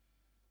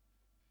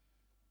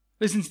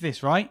Listen to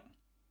this, right?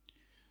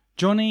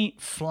 Johnny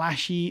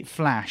Flashy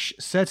Flash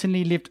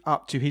certainly lived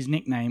up to his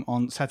nickname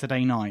on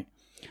Saturday night.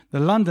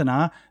 The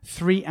Londoner,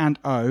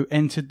 3-0,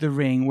 entered the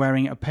ring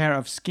wearing a pair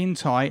of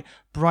skin-tight,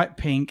 bright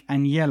pink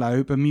and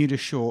yellow Bermuda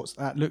shorts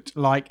that looked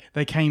like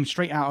they came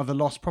straight out of the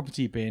lost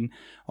property bin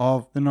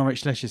of the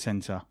Norwich Leisure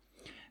Centre.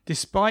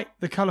 Despite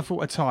the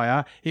colourful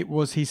attire, it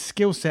was his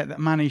skill set that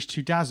managed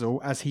to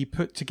dazzle as he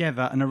put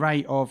together an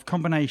array of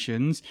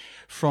combinations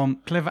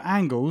from clever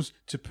angles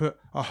to put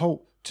a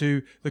halt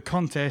to the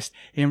contest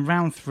in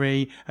round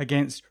 3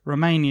 against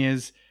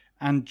Romania's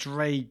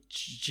Andrei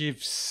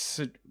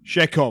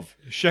Shekov.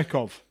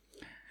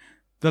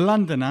 The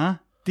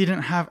Londoner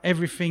didn't have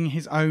everything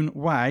his own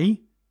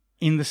way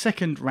in the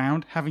second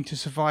round, having to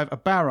survive a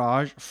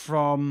barrage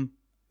from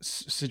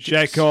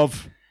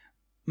Shekov.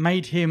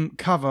 Made him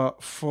cover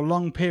for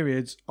long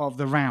periods of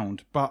the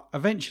round, but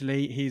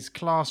eventually his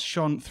class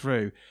shone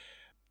through.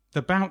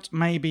 The bout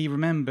may be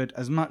remembered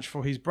as much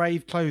for his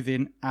brave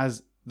clothing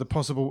as the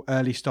possible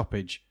early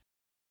stoppage.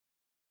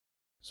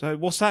 So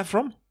what's that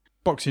from?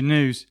 Boxing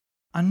News.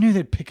 I knew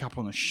they'd pick up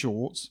on the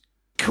shorts.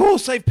 Of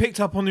course they've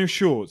picked up on your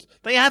shorts.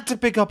 They had to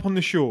pick up on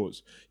the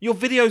shorts. Your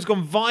video's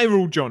gone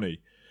viral,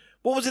 Johnny.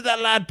 What was it that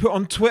lad put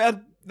on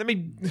Twitter?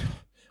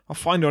 I'll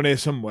find it on here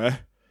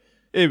somewhere.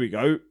 Here we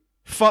go.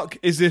 Fuck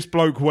is this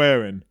bloke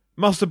wearing?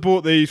 Must have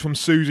bought these from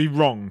Susie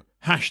wrong.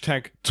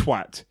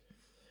 #twat.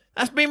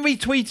 That's been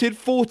retweeted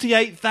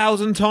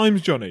 48,000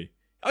 times, Johnny.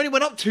 Only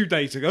went up 2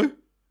 days ago.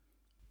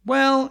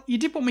 Well, you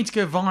did want me to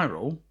go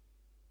viral.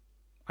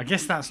 I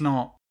guess that's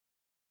not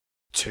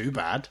too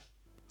bad.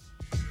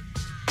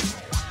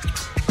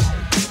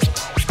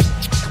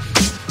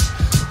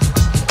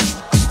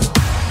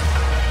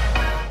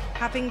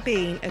 Having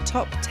been a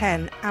top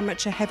 10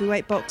 amateur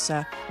heavyweight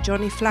boxer,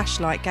 Johnny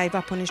Flashlight gave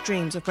up on his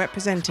dreams of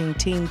representing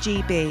Team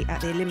GB at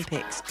the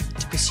Olympics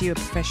to pursue a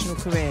professional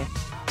career.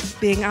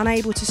 Being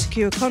unable to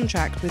secure a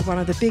contract with one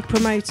of the big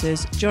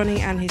promoters,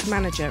 Johnny and his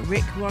manager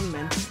Rick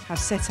Ronman have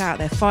set out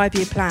their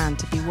 5-year plan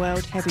to be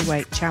world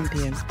heavyweight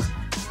champion.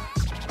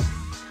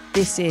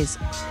 This is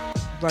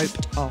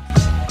Roped Off.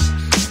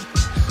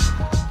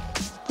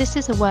 This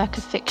is a work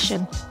of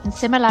fiction, and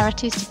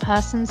similarities to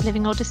persons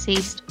living or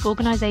deceased,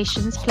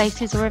 organisations,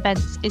 places or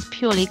events is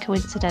purely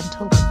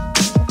coincidental.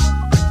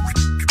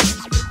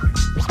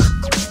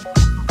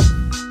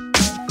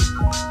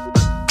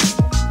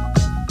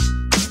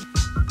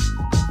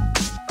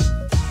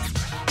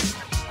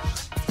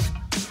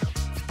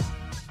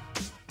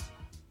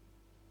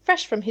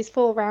 Fresh from his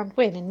 4-round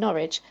win in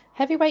Norwich,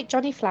 heavyweight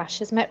Johnny Flash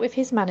has met with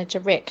his manager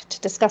Rick to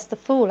discuss the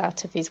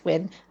fallout of his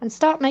win and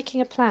start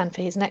making a plan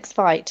for his next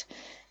fight.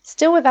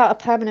 Still without a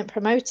permanent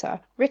promoter,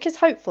 Rick is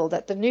hopeful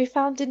that the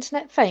newfound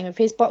internet fame of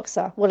his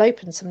boxer will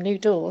open some new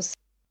doors.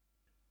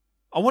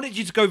 I wanted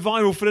you to go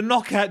viral for the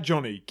knockout,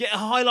 Johnny. Get a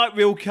highlight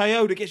reel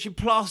KO that gets you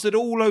plastered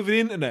all over the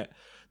internet.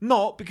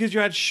 Not because you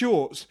had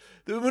shorts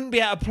that wouldn't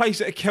be out of place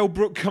at a Kell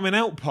Brook coming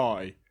out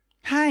party.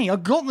 Hey, I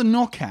got the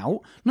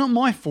knockout. Not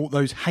my fault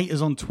those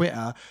haters on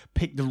Twitter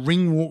picked the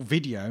ring walk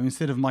video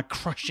instead of my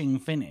crushing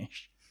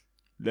finish.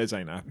 Les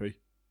ain't happy.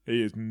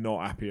 He is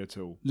not happy at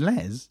all.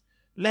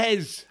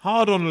 Les,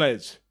 hard on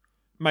Les.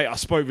 Mate, I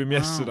spoke with him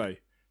yesterday.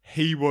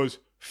 He was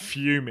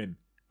fuming.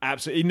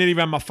 Absolutely. He nearly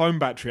ran my phone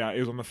battery out. He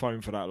was on the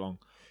phone for that long.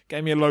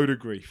 Gave me a load of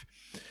grief.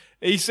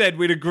 He said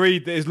we'd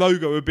agreed that his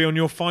logo would be on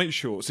your fight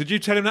shorts. Did you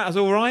tell him that was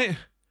all right?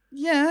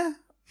 Yeah.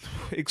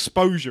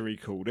 Exposure, he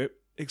called it.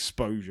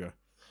 Exposure.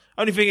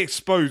 Only thing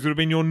exposed would have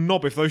been your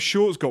knob if those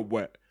shorts got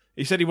wet.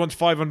 He said he wants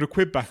 500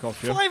 quid back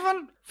off you.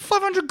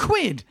 500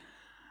 quid?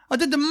 I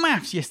did the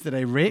maths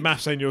yesterday, Rick.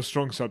 Maths ain't your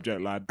strong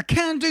subject, lad. I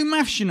can't do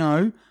maths, you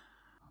know.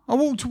 I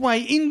walked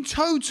away in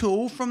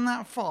total from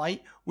that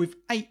fight with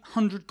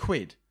 800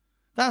 quid.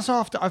 That's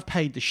after I've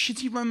paid the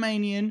shitty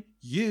Romanian,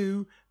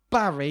 you,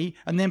 Barry,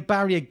 and then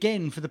Barry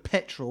again for the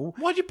petrol.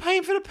 Why'd you pay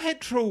him for the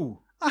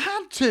petrol? I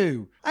had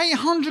to.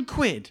 800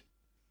 quid.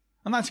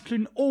 And that's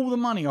including all the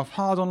money off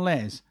Hard on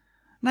Les.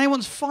 Now he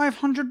wants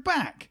 500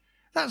 back.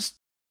 That's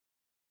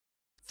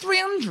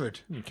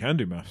 300. You can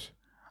do maths.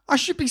 I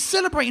should be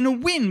celebrating a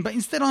win, but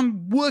instead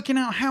I'm working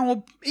out how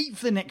I'll eat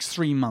for the next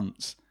 3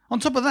 months. On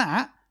top of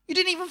that, you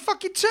didn't even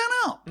fucking turn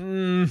up.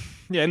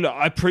 Yeah,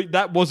 look,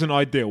 that wasn't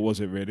ideal, was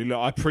it really? Look,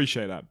 I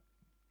appreciate that.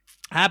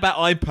 How about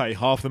I pay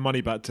half the money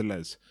back to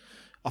Les?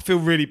 I feel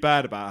really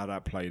bad about how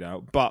that played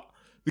out, but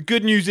the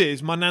good news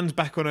is my nan's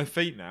back on her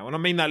feet now, and I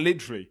mean that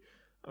literally.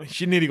 I mean,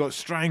 she nearly got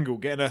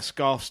strangled getting her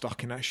scarf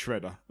stuck in that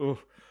shredder. Ugh,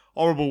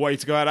 horrible way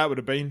to go out that would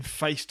have been.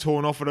 Face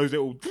torn off with those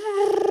little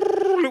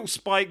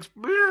spikes.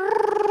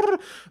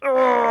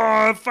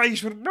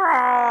 Face.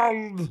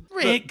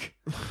 Rick.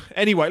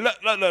 Anyway, look.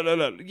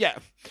 Yeah,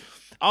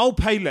 I'll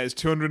pay Les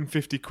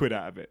 250 quid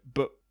out of it,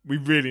 but we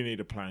really need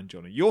a plan,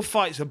 Johnny. Your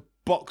fight's a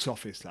box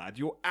office, lad.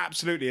 You're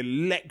absolutely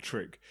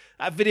electric.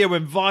 That video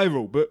went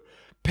viral, but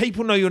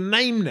people know your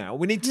name now.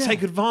 We need to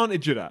take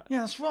advantage of that. Yeah,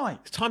 that's right.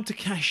 It's time to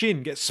cash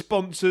in, get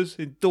sponsors,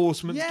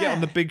 endorsements, get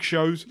on the big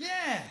shows.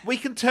 Yeah. We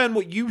can turn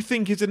what you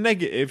think is a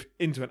negative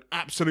into an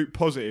absolute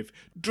positive.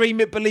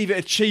 Dream it, believe it,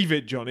 achieve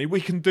it, Johnny.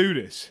 We can do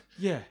this.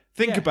 Yeah.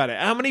 Think yeah. about it.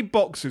 How many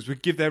boxers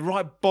would give their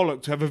right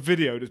bollock to have a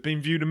video that's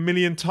been viewed 1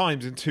 million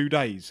times in 2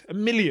 days?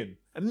 1 million.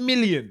 1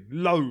 million.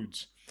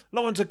 Loads.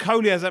 Lawrence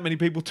Okolie has that many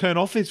people turn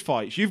off his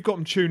fights. You've got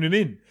them tuning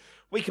in.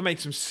 We can make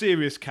some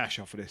serious cash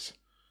off of this.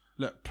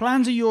 Look,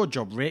 plans are your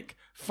job, Rick.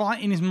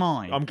 Fighting is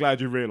mine. I'm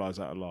glad you realise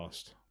that at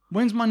last.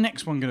 When's my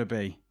next one going to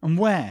be? And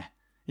where?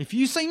 If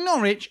you say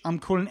Norwich, I'm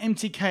calling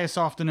MTK this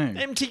afternoon.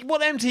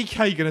 What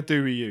MTK going to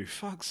do with you?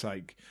 Fuck's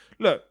sake.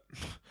 Look,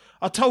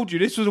 I told you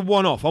this was a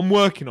one-off. I'm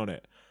working on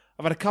it.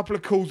 I've had a couple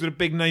of calls with the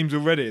big names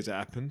already as it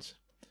happens.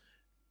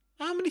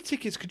 How many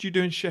tickets could you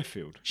do in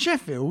Sheffield?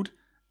 Sheffield?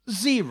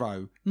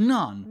 0.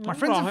 None. My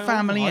friends and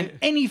family and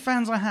any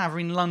fans I have are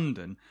in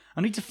London.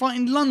 I need to fight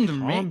in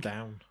London, Rick. Calm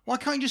down. Why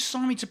can't you just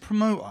sign me to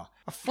promoter?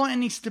 A fighter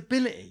needs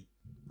stability.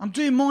 I'm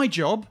doing my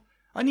job.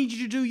 I need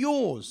you to do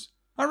yours.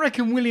 I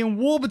reckon William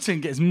Warburton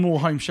gets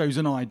more home shows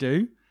than I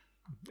do.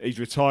 He's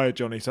retired,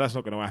 Johnny, so that's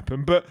not going to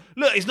happen. But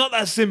look, it's not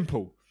that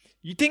simple.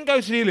 You didn't go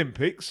to the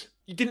Olympics.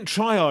 You didn't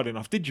try hard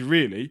enough, did you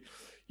really?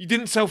 You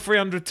didn't sell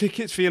 300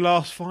 tickets for your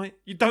last fight.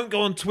 You don't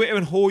go on Twitter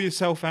and whore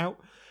yourself out.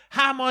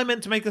 How am I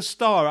meant to make a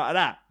star out of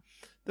that?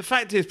 The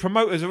fact is,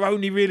 promoters are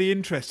only really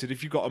interested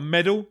if you've got a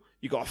medal,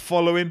 you've got a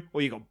following,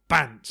 or you've got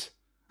bants.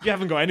 You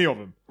haven't got any of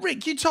them.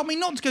 Rick, you told me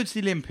not to go to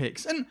the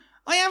Olympics, and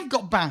I have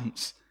got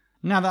bants.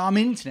 Now that I'm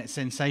an internet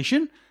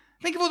sensation,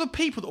 think of all the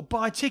people that will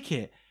buy a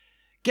ticket.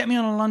 Get me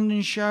on a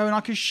London show and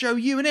I can show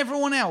you and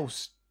everyone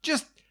else.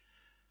 Just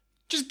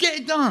get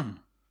it done.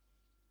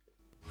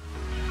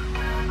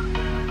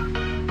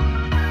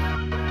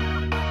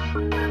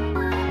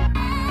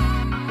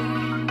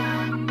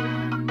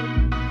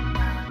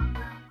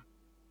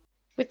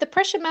 With the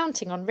pressure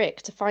mounting on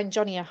Rick to find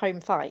Johnny a home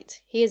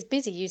fight, he is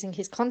busy using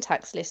his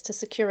contacts list to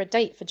secure a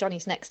date for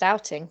Johnny's next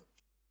outing.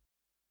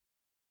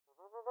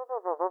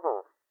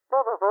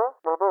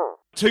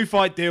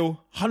 2-fight deal,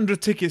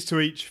 100 tickets to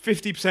each,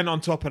 50% on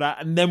top of that,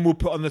 and then we'll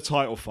put on the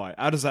title fight.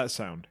 How does that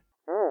sound?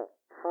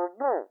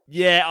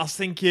 Yeah, I was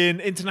thinking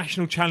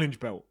international challenge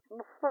belt.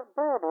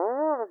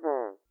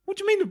 What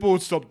do you mean the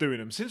board stopped doing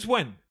them? Since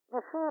when?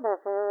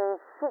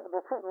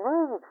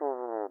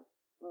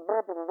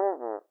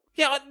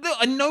 Yeah, look,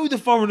 I know the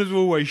foreigners are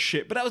always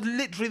shit, but that was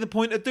literally the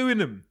point of doing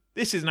them.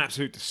 This is an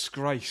absolute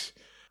disgrace.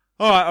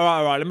 All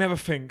right. Let me have a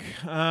think.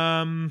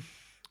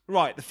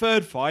 Right, the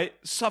third fight,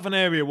 Southern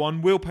Area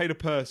one, we'll pay the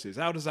purses.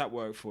 How does that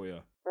work for you?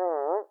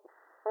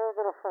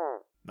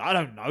 I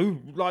don't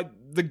know. Like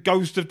the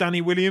ghost of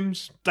Danny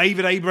Williams,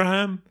 David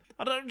Abraham.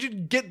 I don't know,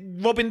 just get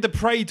Robin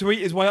Dupre to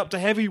eat his way up to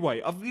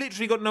heavyweight. I've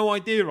literally got no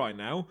idea right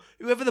now.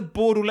 Whoever the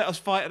board will let us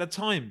fight at a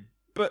time.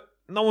 But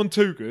no one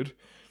too good.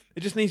 It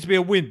just needs to be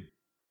a win.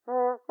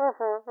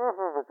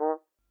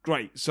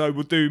 Great, so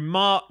we'll do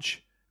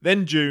March,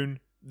 then June,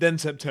 then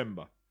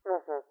September.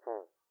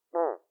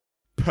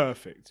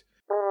 Perfect.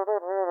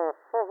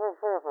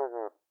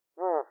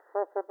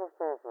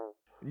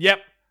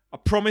 Yep, I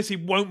promise he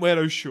won't wear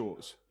those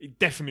shorts. He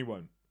definitely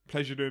won't.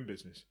 Pleasure doing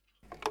business.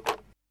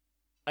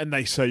 And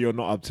they say you're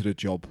not up to the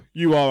job.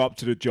 You are up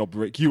to the job,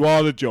 Rick. You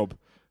are the job.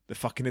 The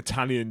fucking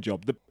Italian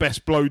job. The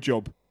best blow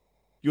job.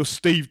 You're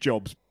Steve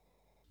Jobs,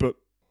 but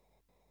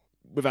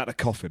without a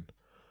coffin.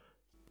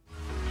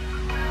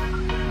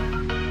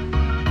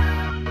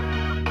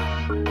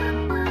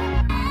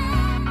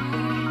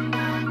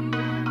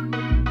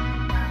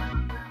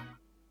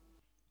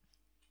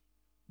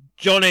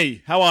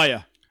 Johnny, how are you?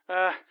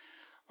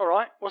 All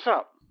right, what's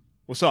up?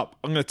 What's up?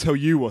 I'm going to tell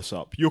you what's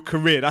up. Your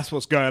career, that's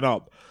what's going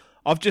up.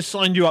 I've just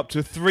signed you up to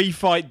a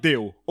 3-fight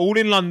deal. All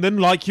in London,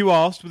 like you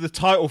asked, with a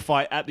title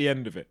fight at the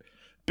end of it.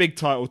 Big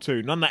title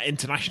too. None of that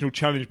international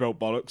challenge belt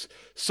bollocks.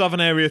 Southern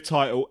Area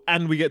title,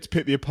 and we get to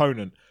pick the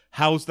opponent.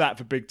 How's that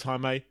for big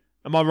time, eh?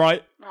 Am I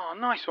right? Oh,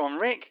 nice one,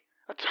 Rick.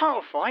 A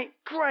title fight?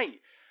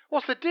 Great.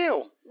 What's the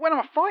deal? When am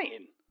I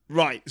fighting?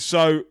 Right,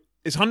 so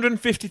it's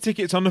 150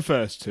 tickets on the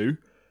first two,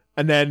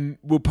 and then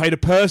we'll pay the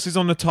purses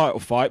on the title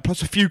fight,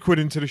 plus a few quid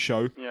into the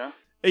show. Yeah.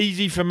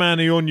 Easy for man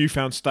of your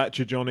newfound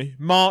stature, Johnny.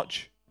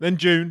 March, then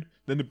June,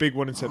 then the big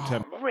one in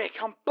September. Oh, Rick,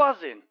 I'm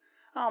buzzing.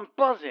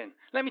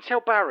 Let me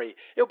tell Barry.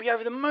 It'll be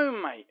over the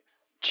moon, mate.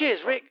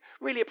 Cheers, Rick.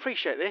 Really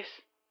appreciate this.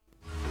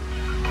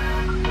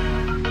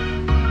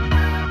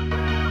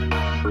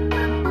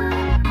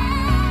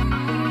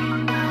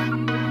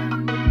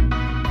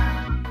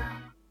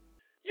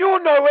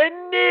 You're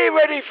nowhere near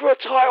ready for a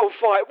title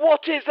fight.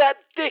 What is that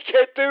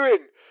dickhead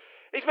doing?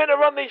 He's meant to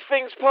run these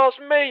things past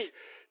me.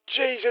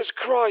 Jesus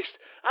Christ.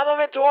 Am I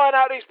meant to iron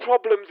out these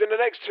problems in the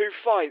next 2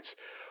 fights?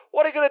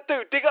 What are you going to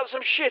do? Dig up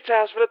some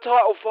shithouse for the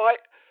title fight?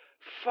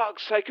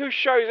 Fuck's sake, whose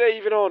show is it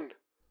even on?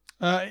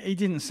 He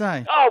didn't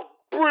say. Oh,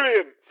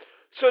 brilliant.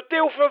 So a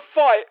deal for a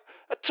fight,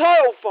 a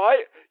title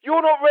fight,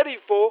 you're not ready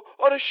for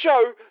on a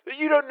show that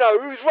you don't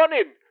know who's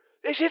running.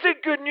 This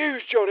isn't good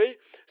news, Johnny.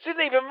 This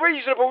isn't even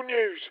reasonable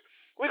news.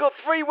 We've got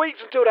 3 weeks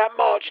until that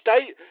March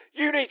date.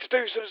 You need to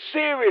do some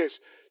serious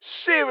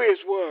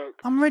work.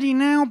 I'm ready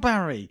now,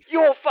 Barry.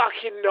 You're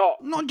fucking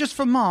not. Not just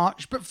for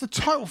March, but for the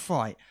title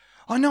fight.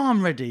 I know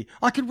I'm ready.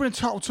 I could win a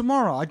title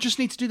tomorrow. I just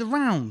need to do the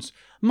rounds.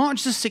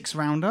 March is a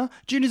 6-rounder,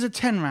 June is a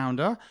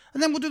 10-rounder,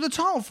 and then we'll do the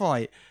title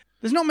fight.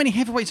 There's not many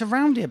heavyweights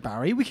around here,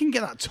 Barry. We can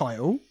get that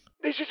title.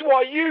 This is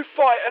why you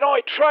fight and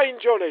I train,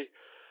 Johnny.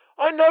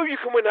 I know you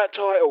can win that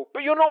title,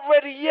 but you're not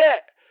ready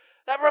yet.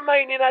 That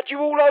Romanian had you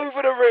all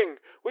over the ring.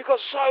 We've got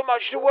so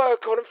much to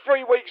work on and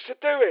 3 weeks to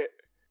do it.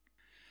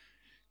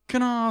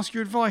 Can I ask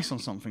your advice on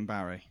something,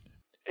 Barry?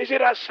 Is it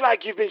that slag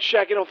you've been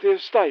shagging off the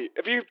estate?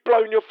 Have you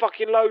blown your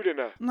fucking load in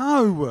her?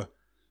 No.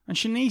 And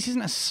Shanice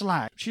isn't a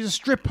slag. She's a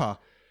stripper.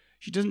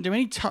 She doesn't do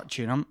any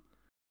touching. I'm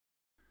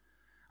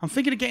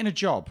thinking of getting a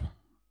job.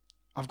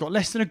 I've got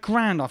less than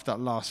 $1,000 after that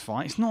last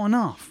fight. It's not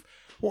enough.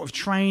 What with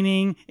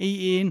training,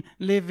 eating,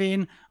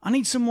 living? I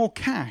need some more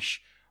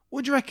cash.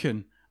 What do you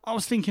reckon? I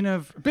was thinking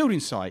of a building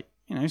site.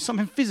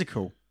 Something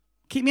physical.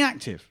 Keep me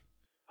active.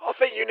 I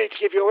think you need to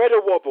give your head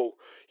a wobble.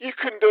 You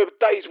couldn't do a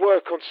day's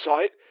work on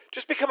site.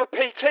 Just become a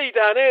PT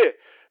down here.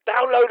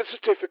 Download a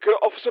certificate,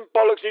 offer some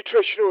bollocks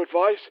nutritional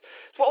advice.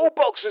 It's what all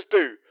boxers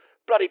do.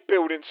 Bloody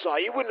building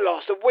site. You wouldn't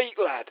last a week,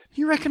 lad.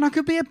 You reckon I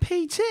could be a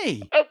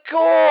PT? Of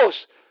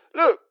course.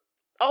 Look,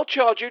 I'll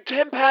charge you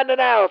 £10 an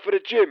hour for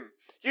the gym.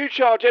 You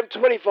charge them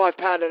 £25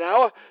 an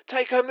hour.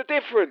 Take home the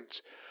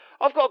difference.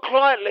 I've got a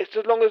client list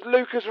as long as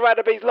Lucas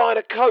Radaby's line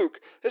of coke.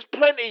 There's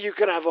plenty you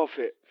can have off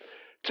it.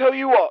 Tell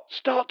you what,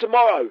 start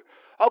tomorrow.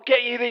 I'll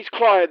get you these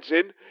clients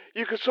in.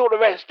 You can sort the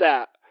rest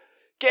out.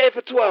 Get it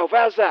for 12,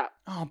 how's that?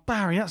 Oh,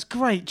 Barry, that's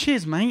great.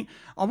 Cheers, mate.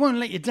 I won't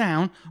let you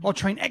down. I'll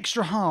train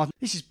extra hard.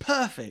 This is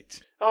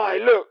perfect. Aye,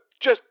 look,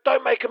 just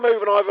don't make a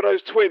move on either of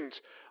those twins.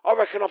 I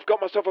reckon I've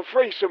got myself a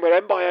threesome with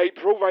them by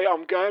April, rate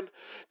I'm going.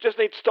 Just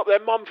need to stop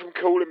their mum from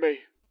calling me.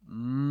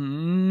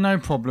 No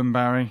problem,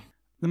 Barry.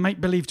 The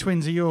make-believe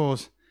twins are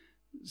yours.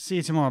 See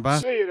you tomorrow,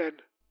 Baz. See you then.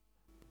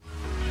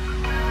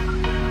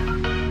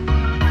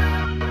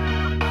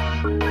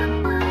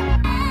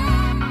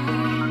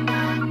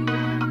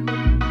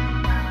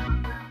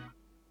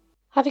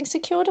 Having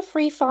secured a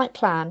free fight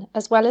plan,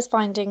 as well as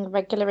finding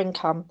regular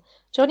income,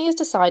 Johnny has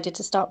decided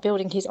to start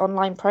building his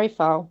online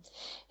profile.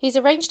 He's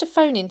arranged a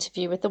phone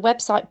interview with the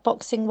website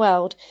Boxing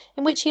World,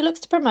 in which he looks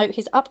to promote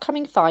his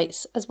upcoming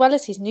fights, as well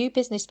as his new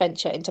business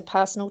venture into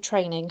personal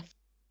training.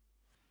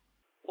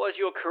 What has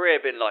your career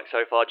been like so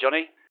far,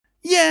 Johnny?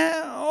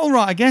 Yeah, all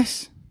right, I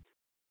guess.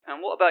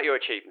 And what about your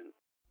achievement?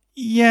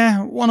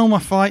 Yeah, won all my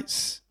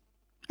fights.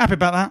 Happy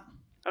about that.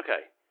 Okay.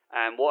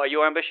 And what are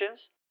your ambitions?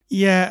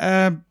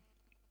 Yeah,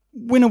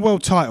 win a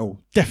world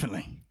title,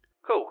 definitely.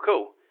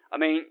 Cool. I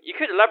mean, you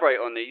could elaborate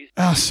on these.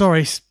 Oh,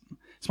 sorry. It's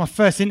my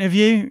first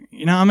interview.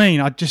 You know what I mean?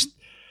 I just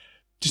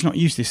not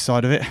used to this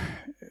side of it.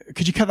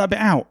 Could you cut that bit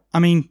out? I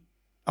mean,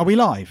 are we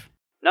live?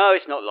 No,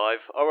 it's not live.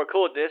 I'll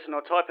record this and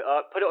I'll type it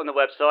up, put it on the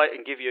website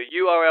and give you a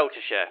URL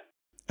to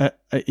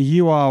share.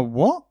 You are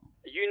what?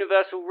 A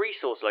universal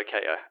resource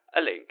locator.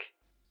 A link.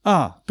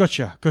 Ah,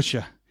 gotcha.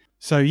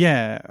 So,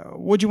 yeah,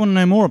 what do you want to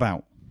know more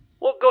about?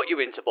 What got you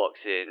into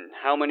boxing?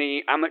 How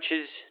many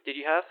amateurs did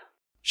you have?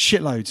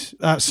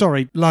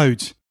 Shitloads.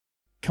 Loads.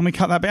 Can we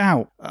cut that bit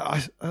out? I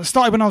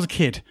started when I was a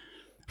kid.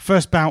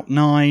 First bout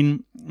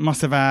 9,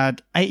 must have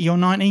had 80 or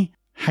 90.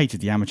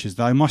 Hated the amateurs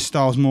though. My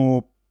style's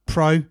more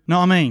pro, know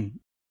what I mean?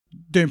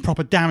 Doing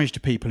proper damage to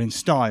people in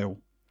style.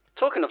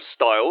 Talking of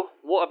style,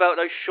 what about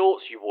those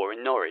shorts you wore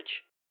in Norwich?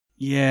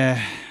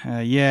 Yeah.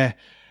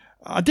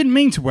 I didn't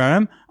mean to wear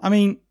them. I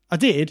mean, I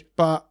did,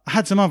 but I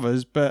had some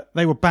others, but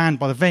they were banned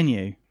by the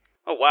venue.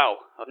 Oh wow,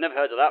 I've never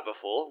heard of that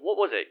before. What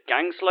was it?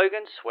 Gang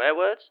slogans? Swear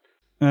words?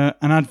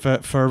 An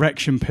advert for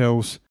erection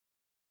pills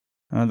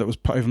that was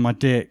put over my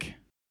dick.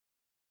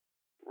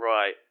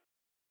 Right.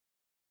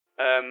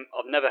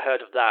 I've never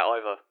heard of that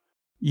either.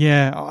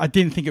 Yeah, I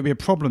didn't think it'd be a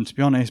problem, to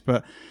be honest,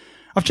 but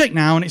I've checked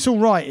now and it's all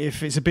right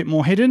if it's a bit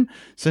more hidden.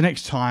 So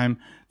next time,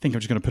 I think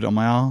I'm just going to put it on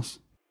my arse.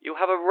 You'll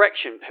have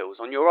erection pills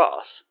on your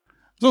arse?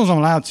 As long as I'm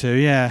allowed to,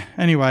 yeah.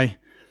 Anyway,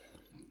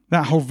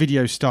 that whole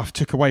video stuff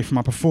took away from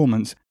my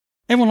performance.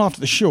 Everyone laughed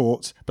at the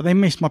shorts, but they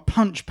missed my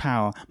punch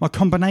power, my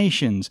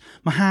combinations,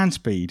 my hand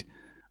speed.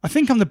 I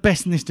think I'm the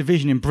best in this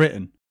division in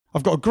Britain.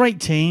 I've got a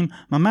great team,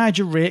 my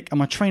manager Rick and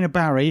my trainer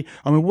Barry,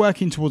 and we're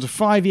working towards a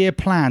 5-year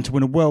plan to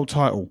win a world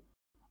title.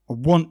 I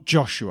want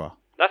Joshua.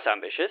 That's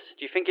ambitious.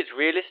 Do you think it's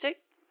realistic?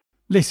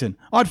 Listen,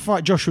 I'd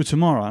fight Joshua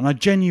tomorrow, and I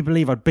genuinely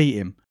believe I'd beat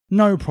him.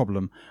 No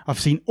problem. I've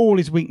seen all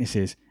his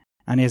weaknesses,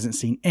 and he hasn't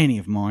seen any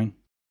of mine.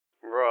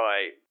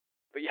 Right.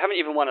 But you haven't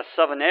even won a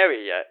Southern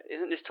area yet.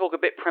 Isn't this talk a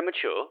bit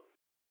premature?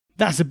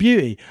 That's the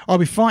beauty. I'll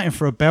be fighting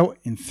for a belt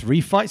in 3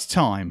 fights'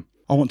 time.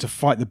 I want to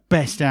fight the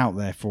best out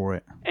there for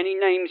it. Any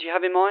names you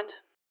have in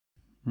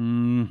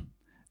mind?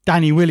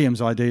 Danny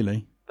Williams,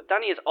 ideally. But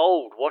Danny is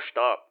old, washed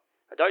up.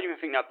 I don't even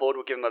think that board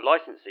will give him a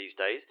licence these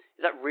days.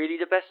 Is that really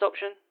the best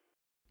option?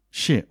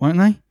 Shit, won't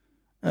they?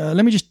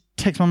 Let me just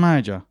text my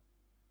manager.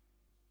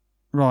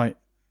 Right.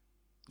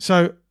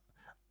 So,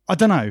 I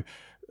don't know.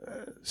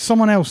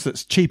 Someone else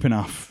that's cheap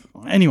enough.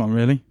 Anyone,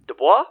 really.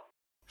 Dubois?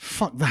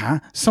 Fuck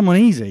that. Someone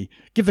easy.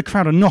 Give the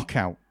crowd a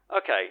knockout.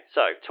 Okay,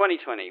 so,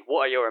 2020,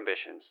 what are your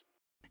ambitions?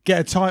 Get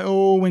a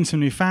title, win some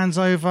new fans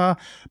over,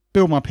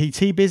 build my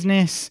PT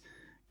business,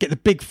 get the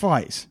big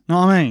fights. Know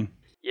what I mean?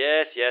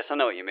 Yes, I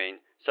know what you mean.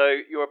 So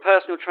you're a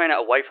personal trainer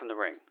away from the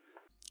ring?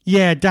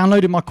 Yeah,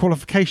 downloaded my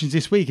qualifications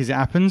this week as it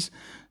happens.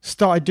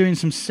 Started doing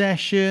some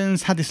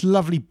sessions, had this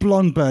lovely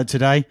blonde bird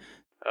today.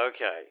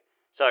 Okay.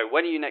 So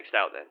when are you next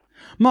out then?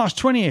 March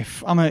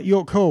 20th, I'm at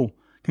York Hall.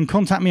 Can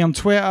contact me on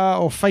Twitter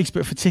or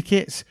Facebook for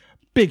tickets.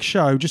 Big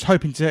show, just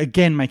hoping to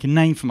again make a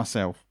name for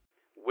myself.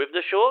 With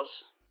the shorts?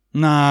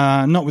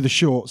 Nah, not with the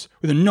shorts.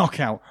 With a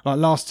knockout, like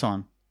last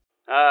time.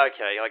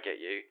 Okay, I get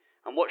you.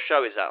 And what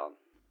show is that on?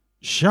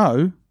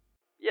 Show?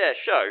 Yeah,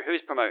 show.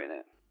 Who's promoting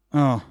it?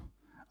 Oh,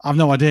 I've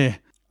no idea.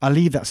 I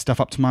leave that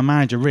stuff up to my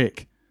manager,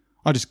 Rick.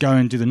 I just go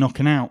and do the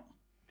knocking out.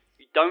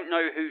 You don't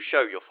know whose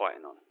show you're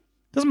fighting on?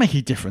 Doesn't make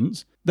any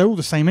difference. They're all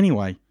the same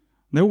anyway.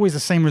 They're always the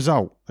same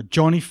result. A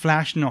Johnny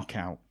Flash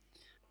knockout.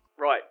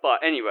 Right, but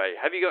anyway,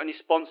 have you got any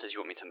sponsors you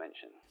want me to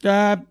mention?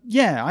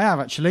 Yeah, I have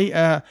actually.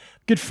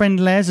 Good friend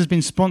Les has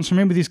been sponsoring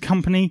me with his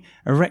company,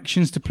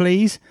 Erections to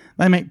Please.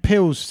 They make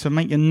pills to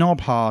make your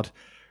knob hard.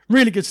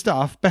 Really good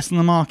stuff, best on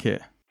the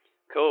market.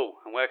 Cool,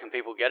 and where can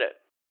people get it?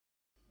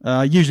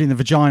 Usually in the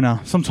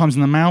vagina, sometimes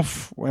in the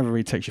mouth, whatever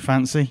really takes your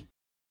fancy.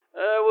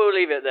 We'll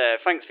leave it there.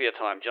 Thanks for your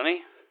time,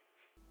 Johnny.